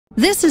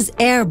This is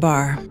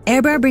AirBar.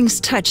 AirBar brings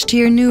touch to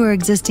your new or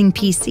existing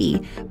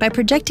PC by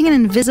projecting an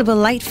invisible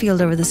light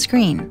field over the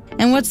screen.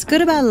 And what's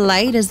good about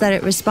light is that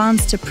it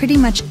responds to pretty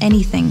much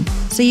anything.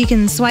 So you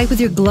can swipe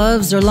with your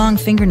gloves or long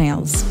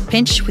fingernails,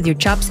 pinch with your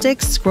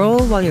chopsticks,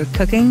 scroll while you're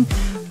cooking,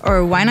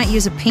 or why not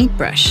use a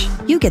paintbrush?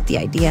 You get the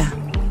idea.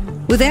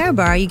 With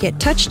AirBar, you get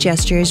touch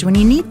gestures when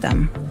you need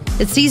them.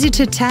 It's easy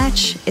to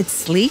attach, it's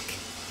sleek,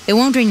 it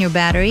won't drain your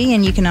battery,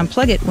 and you can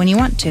unplug it when you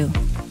want to.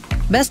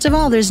 Best of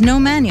all, there's no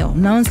manual,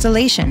 no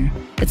installation.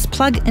 It's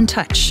plug and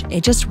touch.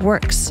 It just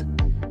works.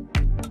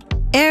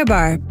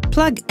 AirBar,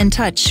 plug and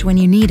touch when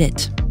you need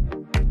it.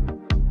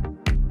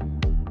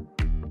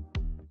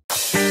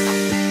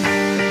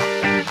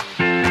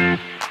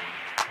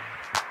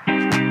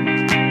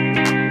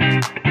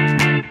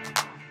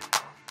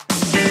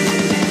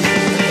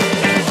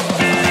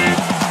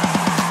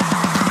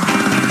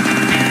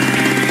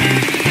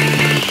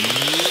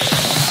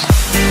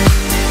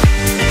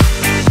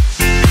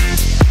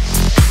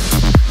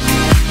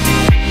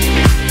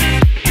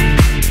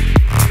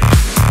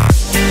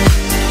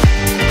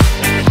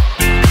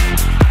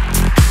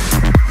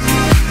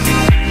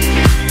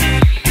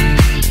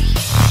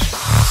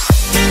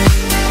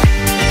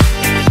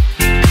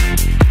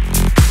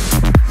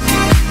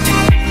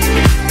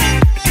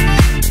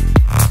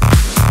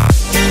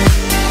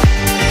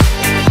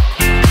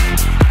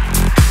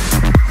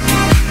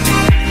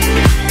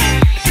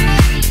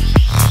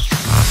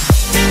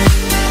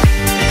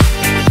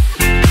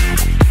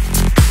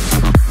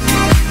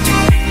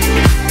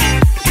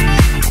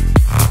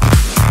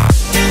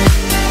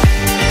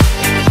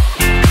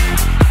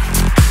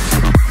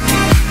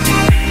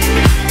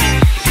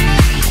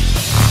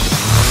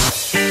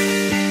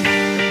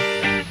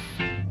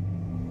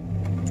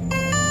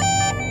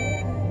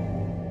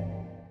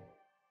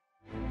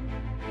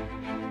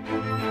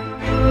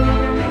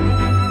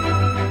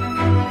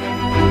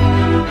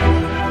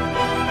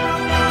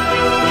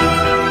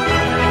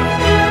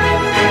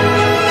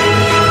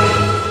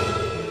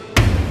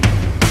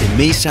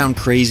 It may sound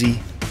crazy,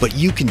 but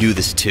you can do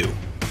this too.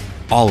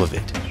 All of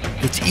it.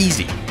 It's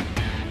easy.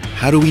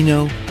 How do we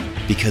know?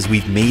 Because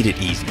we've made it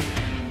easy.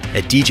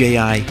 At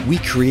DJI, we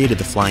created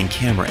the flying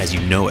camera as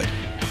you know it.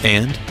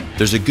 And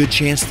there's a good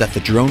chance that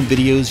the drone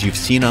videos you've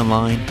seen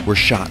online were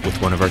shot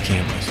with one of our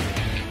cameras.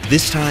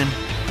 This time,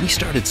 we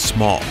started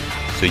small,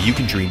 so you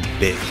can dream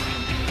big.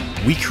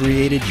 We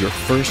created your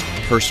first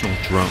personal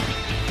drone,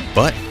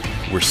 but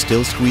we're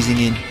still squeezing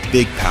in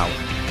big power.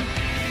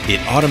 It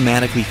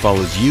automatically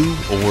follows you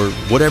or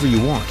whatever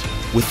you want,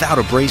 without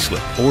a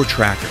bracelet or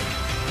tracker,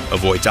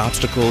 avoids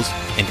obstacles,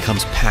 and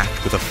comes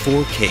packed with a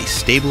 4K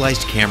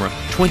stabilized camera,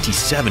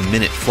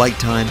 27-minute flight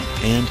time,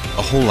 and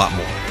a whole lot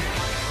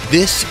more.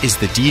 This is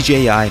the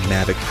DJI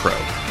Mavic Pro,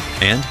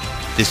 and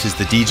this is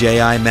the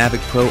DJI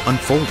Mavic Pro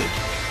Unfolded.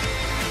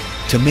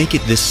 To make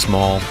it this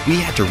small, we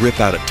had to rip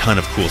out a ton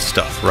of cool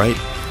stuff, right?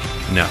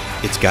 No,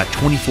 it's got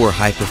 24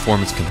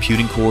 high-performance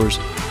computing cores,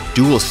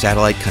 dual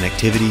satellite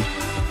connectivity,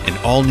 an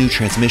all-new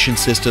transmission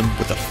system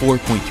with a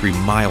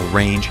 4.3-mile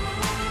range,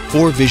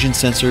 4 vision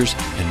sensors,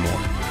 and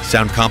more.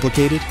 Sound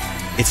complicated?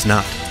 It's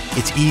not.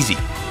 It's easy.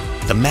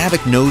 The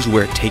Mavic knows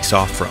where it takes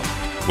off from,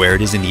 where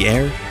it is in the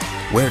air,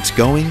 where it's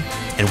going,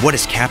 and what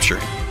it's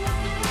capturing.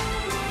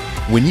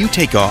 When you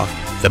take off,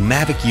 the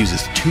Mavic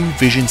uses 2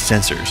 vision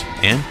sensors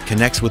and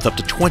connects with up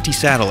to 20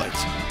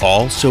 satellites,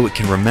 all so it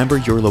can remember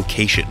your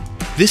location.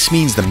 This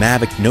means the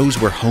Mavic knows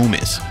where home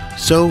is,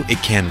 so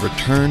it can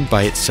return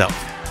by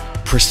itself.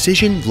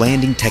 Precision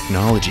landing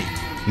technology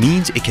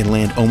means it can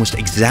land almost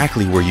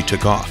exactly where you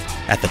took off,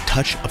 at the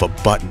touch of a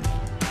button.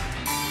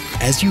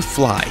 As you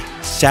fly,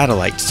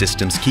 satellite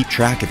systems keep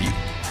track of you,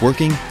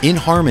 working in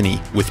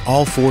harmony with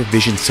all 4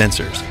 vision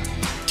sensors,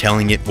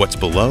 telling it what's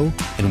below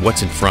and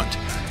what's in front,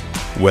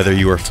 whether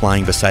you are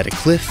flying beside a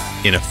cliff,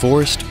 in a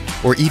forest,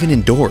 or even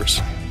indoors.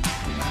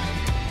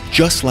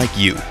 Just like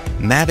you,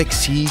 Mavic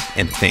sees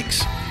and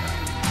thinks.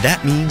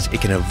 That means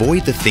it can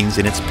avoid the things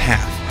in its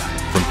path,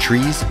 from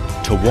trees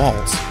to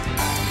walls.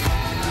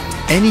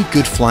 Any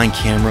good flying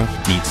camera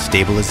needs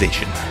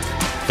stabilization.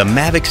 The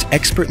Mavic's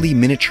expertly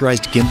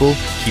miniaturized gimbal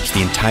keeps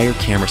the entire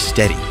camera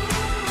steady.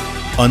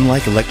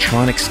 Unlike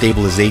electronic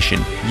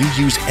stabilization, you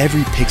use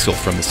every pixel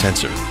from the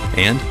sensor,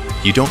 and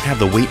you don't have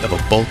the weight of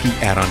a bulky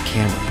add-on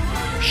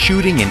camera.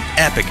 Shooting an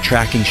epic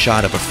tracking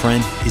shot of a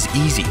friend is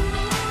easy.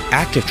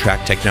 Active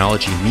track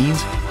technology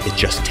means it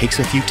just takes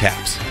a few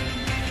taps.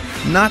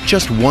 Not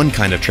just one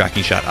kind of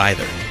tracking shot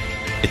either.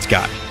 It's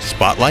got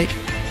spotlight,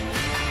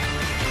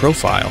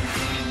 profile,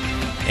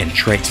 and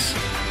trace.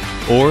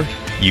 Or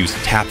use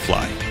tap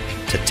fly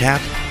to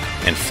tap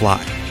and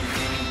fly.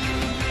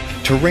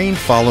 Terrain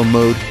follow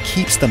mode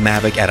keeps the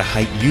Mavic at a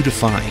height you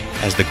define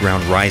as the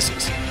ground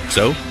rises,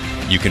 so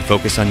you can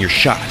focus on your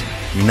shot,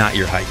 not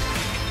your height.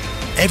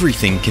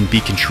 Everything can be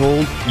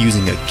controlled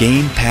using a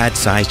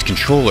gamepad-sized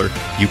controller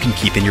you can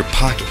keep in your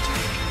pocket.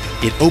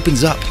 It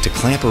opens up to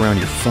clamp around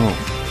your phone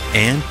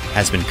and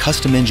has been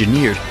custom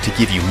engineered to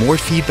give you more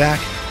feedback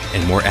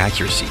and more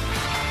accuracy.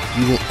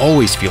 You will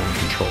always feel in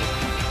control.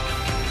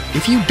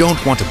 If you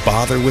don't want to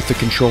bother with the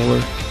controller,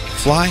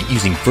 fly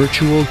using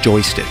virtual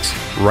joysticks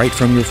right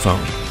from your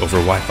phone over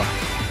Wi-Fi.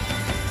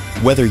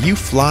 Whether you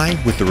fly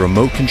with the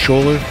remote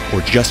controller or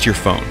just your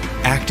phone,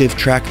 active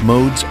track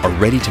modes are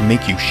ready to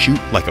make you shoot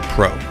like a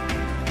pro.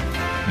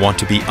 Want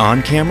to be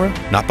on camera,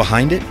 not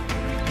behind it?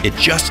 It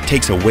just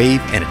takes a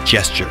wave and a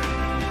gesture.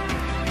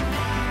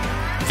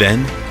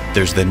 Then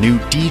there's the new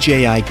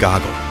DJI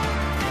goggle.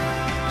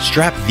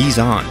 Strap these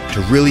on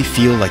to really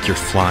feel like you're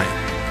flying.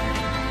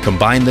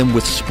 Combine them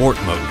with sport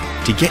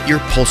mode to get your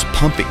pulse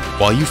pumping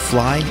while you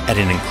fly at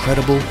an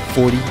incredible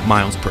 40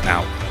 miles per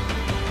hour.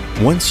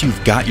 Once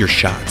you've got your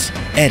shots,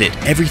 edit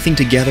everything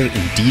together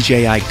in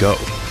DJI Go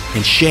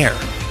and share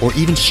or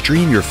even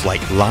stream your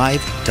flight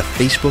live to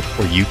Facebook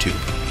or YouTube.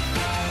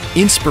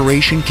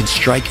 Inspiration can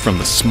strike from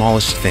the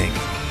smallest thing: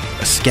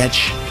 a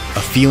sketch,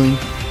 a feeling,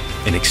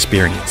 an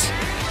experience.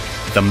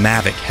 The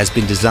Mavic has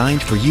been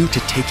designed for you to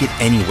take it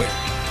anywhere,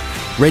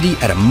 ready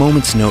at a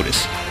moment's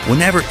notice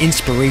whenever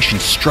inspiration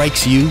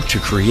strikes you to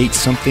create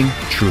something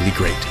truly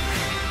great.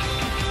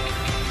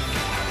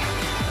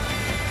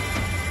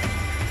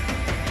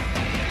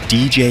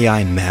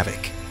 DJI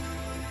Mavic,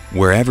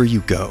 wherever you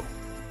go.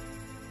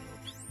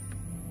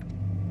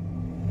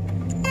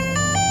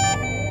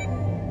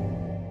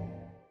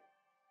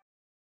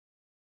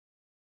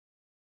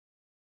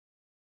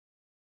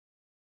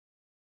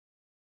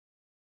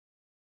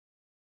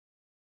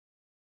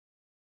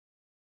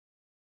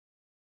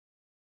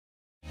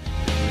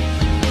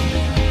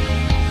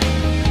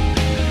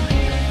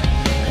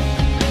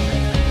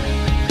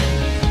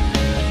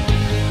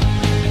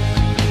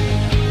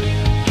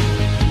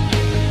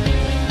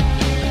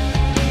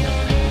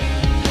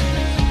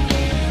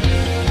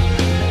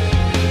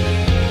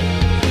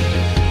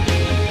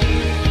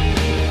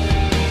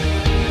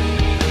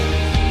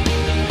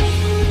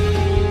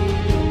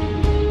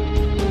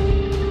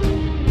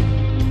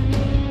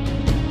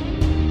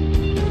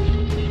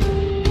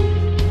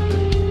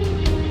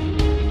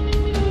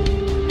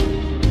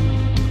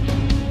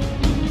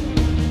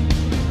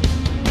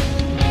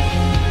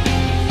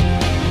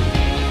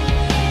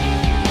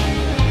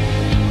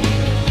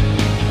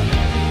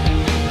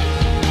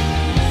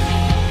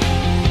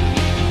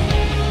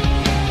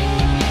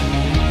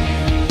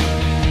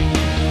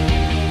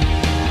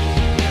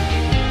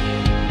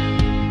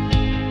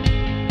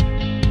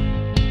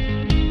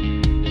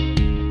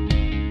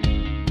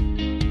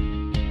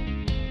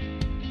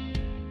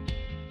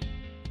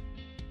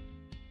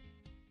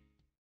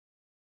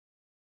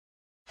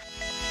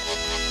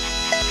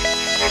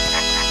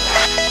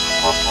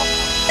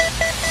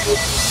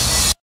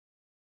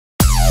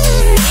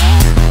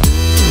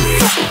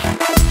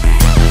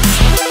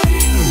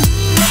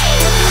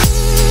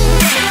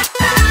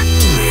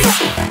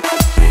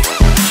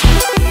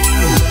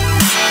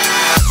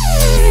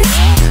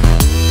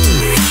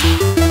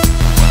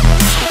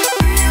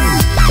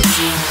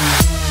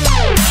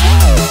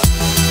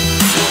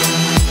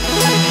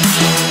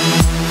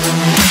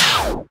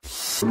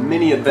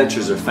 Many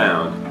adventures are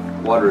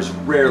found, water is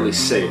rarely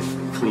safe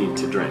and clean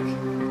to drink.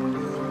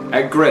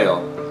 At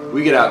Grail,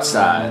 we get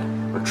outside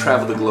or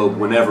travel the globe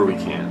whenever we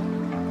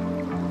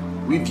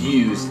can. We've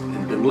used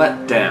and been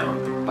let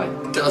down by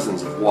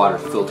dozens of water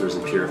filters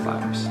and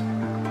purifiers.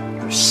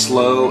 They're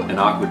slow and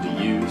awkward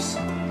to use,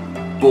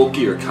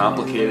 bulky or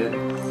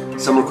complicated.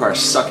 Some require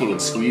sucking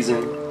and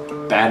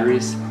squeezing,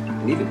 batteries,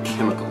 and even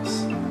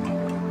chemicals.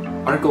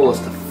 Our goal is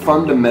to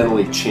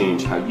fundamentally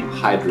change how you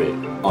hydrate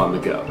on the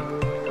go.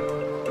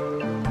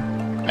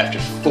 After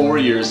 4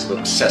 years of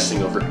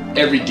obsessing over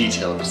every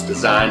detail of its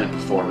design and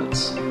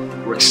performance,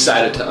 we're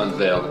excited to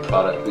unveil the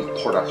product we've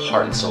poured our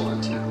heart and soul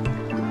into,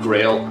 the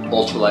Grail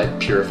Ultralight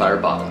Purifier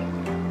Bottle.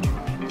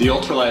 The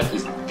Ultralight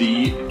is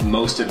the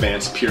most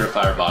advanced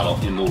purifier bottle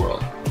in the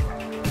world.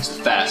 It's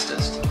the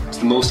fastest, it's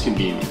the most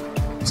convenient,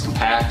 it's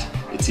compact,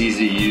 it's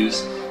easy to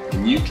use,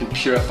 and you can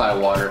purify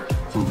water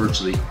from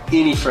virtually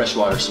any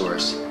freshwater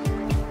source.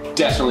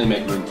 Definitely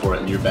make room for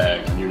it in your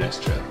bag on your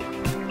next trip.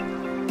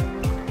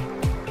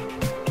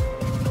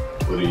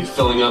 Whether you're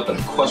filling up at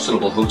a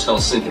questionable hotel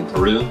sink in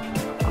Peru,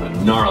 on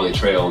a gnarly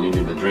trail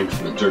needing a drink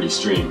from a dirty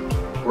stream,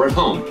 or at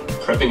home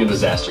prepping a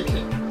disaster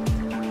kit,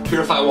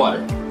 purify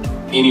water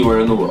anywhere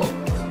in the world.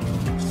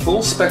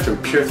 Full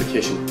spectrum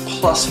purification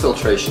plus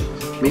filtration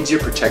means you're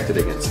protected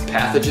against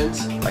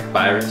pathogens like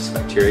virus,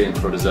 bacteria, and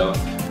protozoa,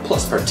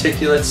 plus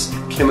particulates,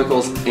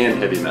 chemicals, and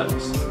heavy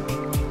metals.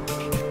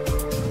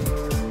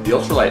 The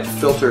Ultralight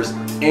filters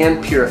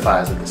and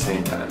purifies at the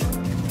same time.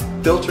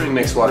 Filtering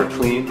makes water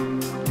clean,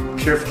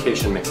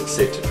 purification makes it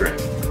safe to drink,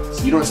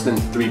 so you don't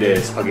spend 3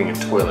 days hugging a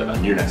toilet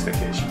on your next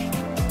vacation.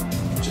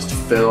 Just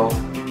fill,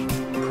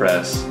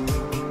 press,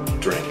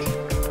 drink.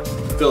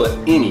 Fill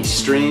at any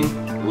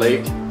stream,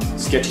 lake,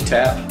 sketchy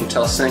tap,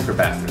 hotel sink, or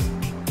bathroom.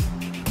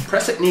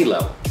 Press at knee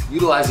level,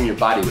 utilizing your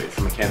body weight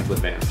for mechanical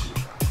advantage.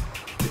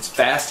 It's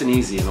fast and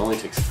easy and only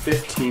takes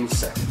 15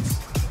 seconds.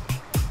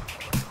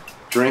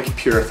 Drink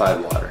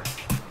purified water,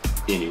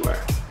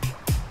 anywhere.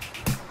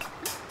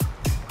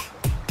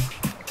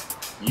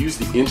 Use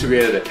the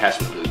integrated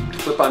attachment loop to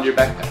clip onto your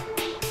backpack.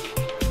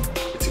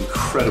 It's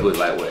incredibly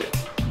lightweight,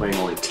 weighing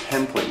only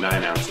 10.9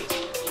 ounces.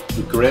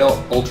 The Grail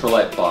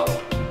Ultralight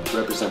bottle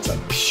represents a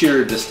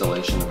pure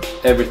distillation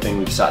of everything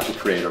we've sought to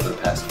create over the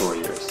past 4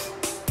 years.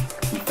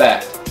 In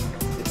fact,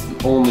 it's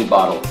the only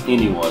bottle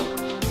anyone,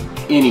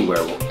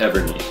 anywhere will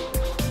ever need.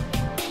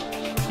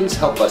 Please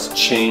help us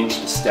change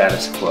the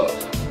status quo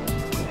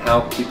and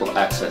how people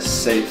access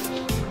safe,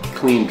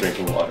 clean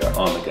drinking water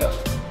on the go.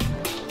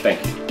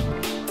 Thank you.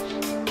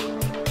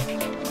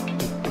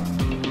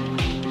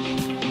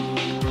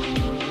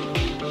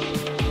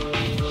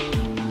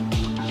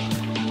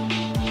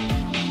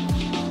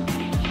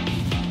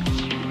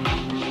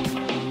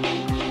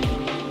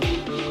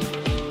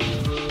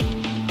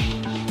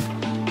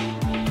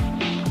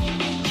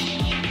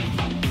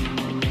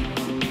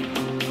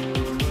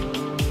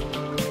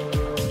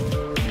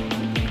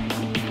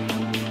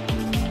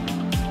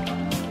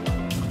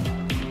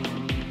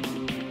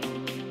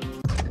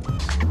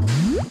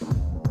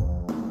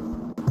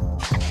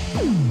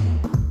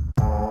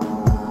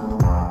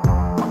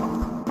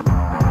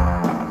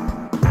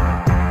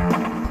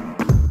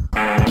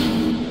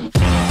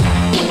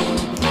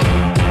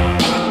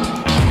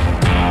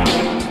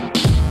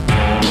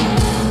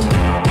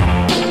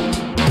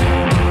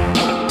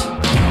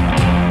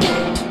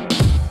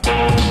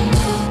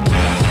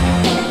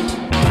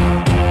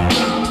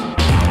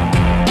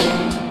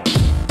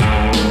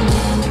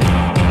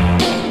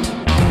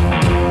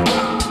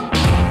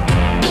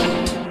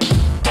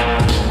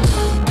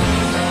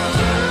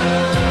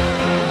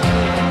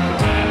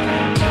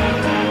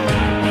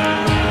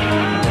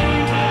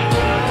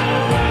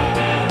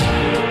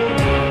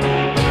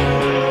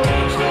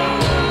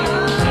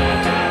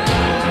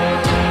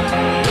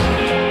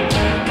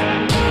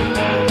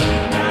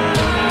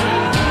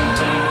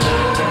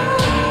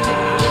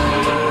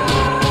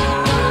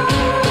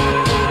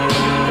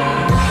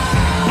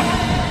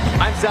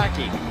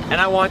 And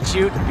I want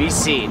you to be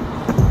seen.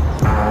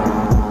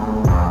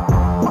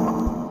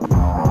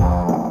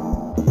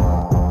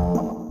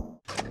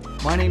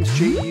 My name's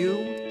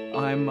J.U.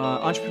 I'm an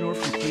entrepreneur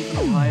from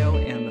Cleveland, Ohio,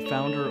 and the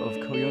founder of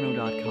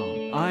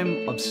Koyono.com.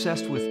 I'm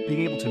obsessed with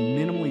being able to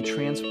minimally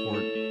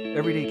transport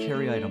everyday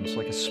carry items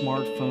like a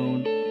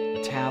smartphone,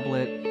 a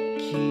tablet,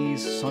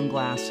 keys,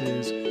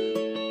 sunglasses.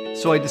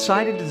 So I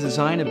decided to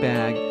design a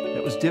bag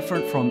that was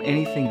different from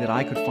anything that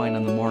I could find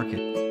on the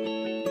market.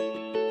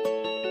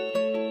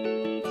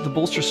 The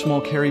Bolster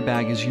Small Carry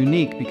Bag is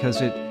unique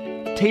because it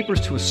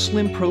tapers to a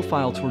slim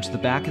profile towards the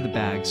back of the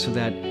bag so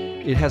that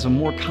it has a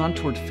more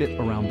contoured fit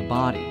around the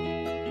body.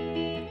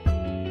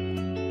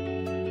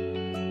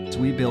 So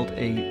we built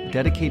a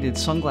dedicated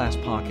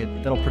sunglass pocket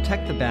that'll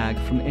protect the bag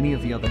from any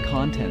of the other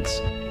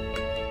contents.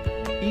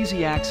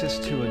 Easy access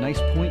to a nice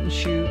point and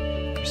shoot,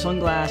 your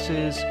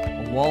sunglasses,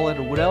 a wallet,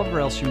 or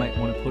whatever else you might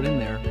want to put in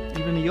there,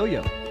 even a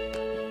yo-yo.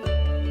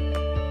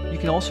 You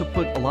can also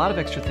put a lot of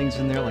extra things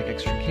in there like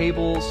extra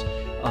cables,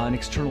 an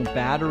external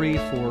battery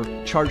for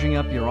charging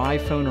up your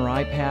iPhone or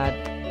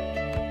iPad.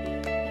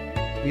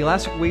 The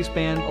elastic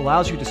waistband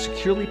allows you to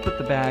securely put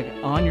the bag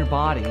on your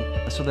body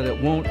so that it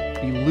won't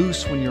be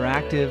loose when you're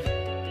active.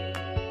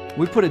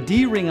 We put a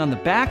D-ring on the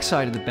back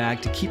side of the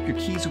bag to keep your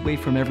keys away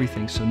from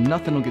everything so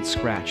nothing will get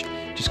scratched.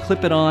 Just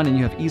clip it on and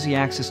you have easy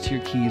access to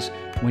your keys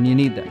when you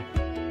need them.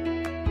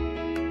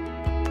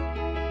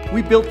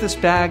 We built this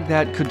bag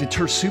that could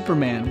deter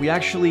Superman. We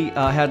actually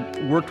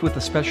had worked with a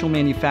special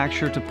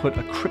manufacturer to put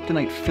a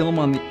kryptonite film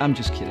on the... I'm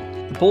just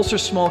kidding. The Bolster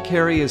Small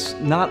Carry is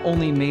not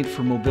only made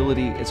for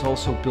mobility, it's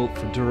also built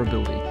for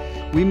durability.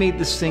 We made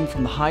this thing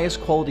from the highest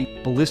quality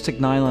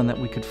ballistic nylon that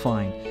we could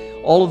find.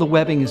 All of the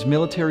webbing is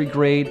military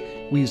grade.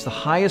 We use the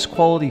highest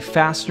quality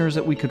fasteners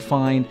that we could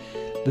find.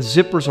 The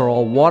zippers are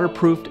all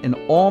waterproofed, and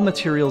all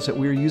materials that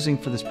we're using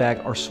for this bag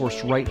are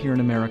sourced right here in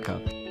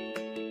America.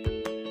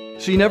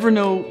 So you never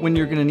know when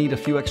you're going to need a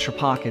few extra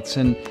pockets,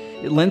 and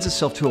it lends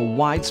itself to a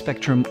wide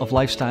spectrum of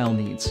lifestyle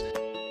needs.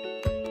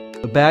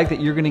 The bag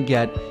that you're going to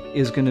get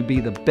is going to be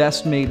the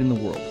best made in the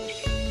world.